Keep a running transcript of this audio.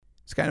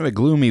It's kind of a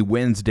gloomy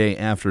Wednesday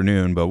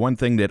afternoon, but one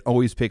thing that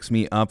always picks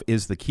me up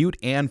is the Cute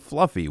and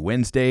Fluffy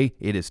Wednesday.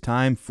 It is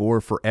time for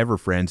Forever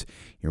Friends,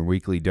 your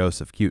weekly dose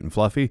of cute and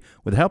fluffy.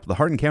 With the help of the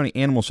Hardin County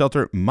Animal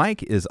Shelter,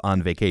 Mike is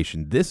on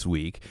vacation this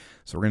week,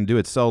 so we're going to do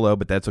it solo,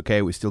 but that's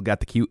okay. We still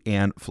got the cute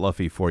and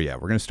fluffy for you.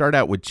 We're going to start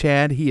out with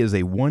Chad. He is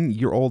a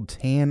 1-year-old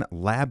tan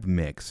lab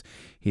mix.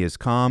 He is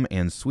calm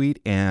and sweet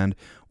and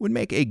would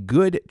make a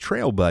good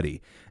trail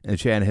buddy. And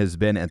Chad has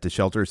been at the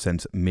shelter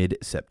since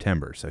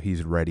mid-September, so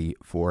he's ready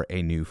for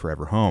a new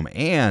forever home.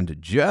 And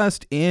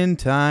just in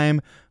time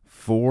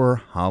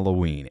for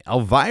Halloween,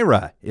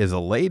 Elvira is a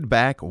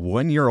laid-back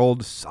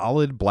 1-year-old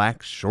solid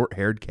black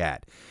short-haired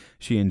cat.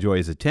 She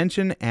enjoys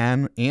attention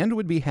and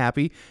would be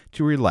happy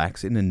to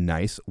relax in a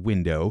nice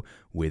window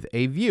with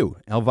a view.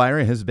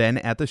 Elvira has been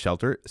at the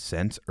shelter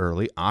since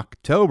early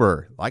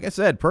October. Like I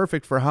said,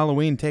 perfect for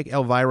Halloween. Take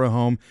Elvira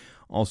home.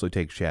 Also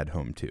take Chad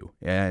home too.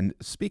 And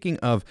speaking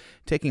of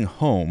taking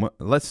home,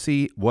 let's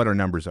see what our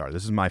numbers are.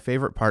 This is my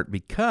favorite part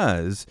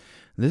because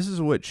this is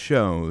what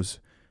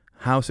shows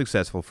how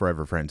successful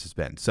Forever Friends has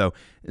been. So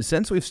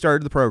since we've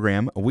started the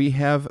program, we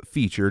have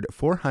featured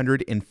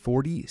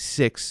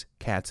 446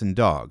 cats and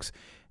dogs.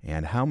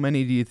 And how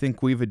many do you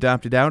think we've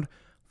adopted out?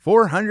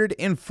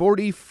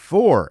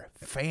 444.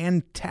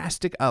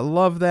 Fantastic. I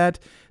love that.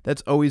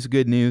 That's always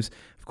good news.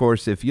 Of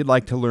course, if you'd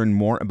like to learn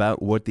more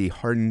about what the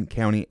Hardin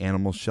County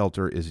Animal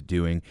Shelter is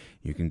doing,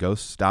 you can go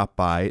stop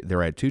by.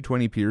 They're at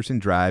 220 Peterson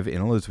Drive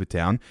in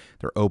Elizabethtown.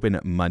 They're open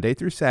Monday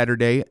through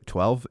Saturday,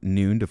 12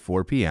 noon to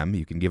 4 p.m.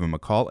 You can give them a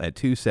call at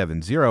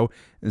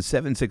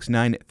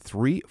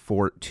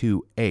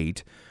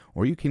 270-769-3428.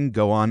 Or you can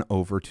go on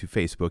over to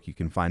Facebook. You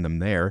can find them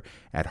there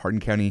at Hardin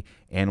County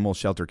Animal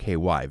Shelter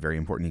KY. Very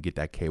important you get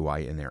that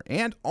KY in there.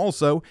 And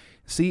also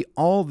see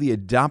all the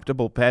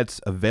adoptable pets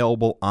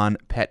available on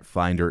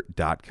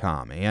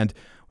petfinder.com. And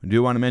I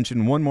do want to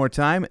mention one more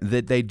time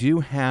that they do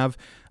have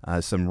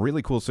some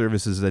really cool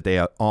services that they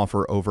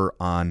offer over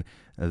on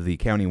the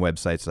county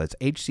website. So that's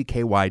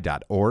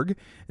hcky.org.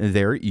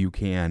 There you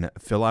can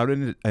fill out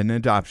an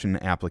adoption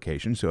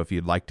application. So if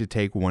you'd like to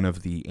take one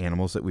of the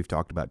animals that we've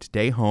talked about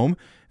today home,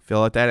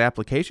 fill out that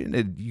application,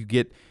 and you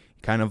get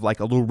kind of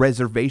like a little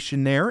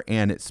reservation there,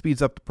 and it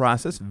speeds up the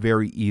process.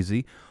 Very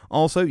easy.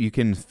 Also, you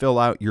can fill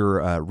out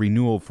your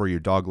renewal for your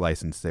dog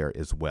license there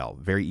as well.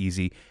 Very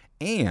easy.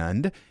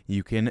 And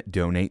you can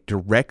donate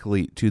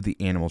directly to the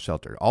animal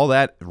shelter. All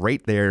that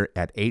right there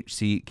at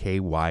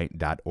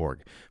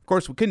hcky.org. Of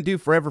course, we couldn't do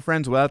Forever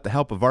Friends without the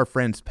help of our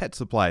friends Pet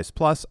Supplies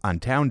Plus on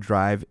Town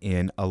Drive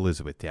in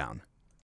Elizabethtown.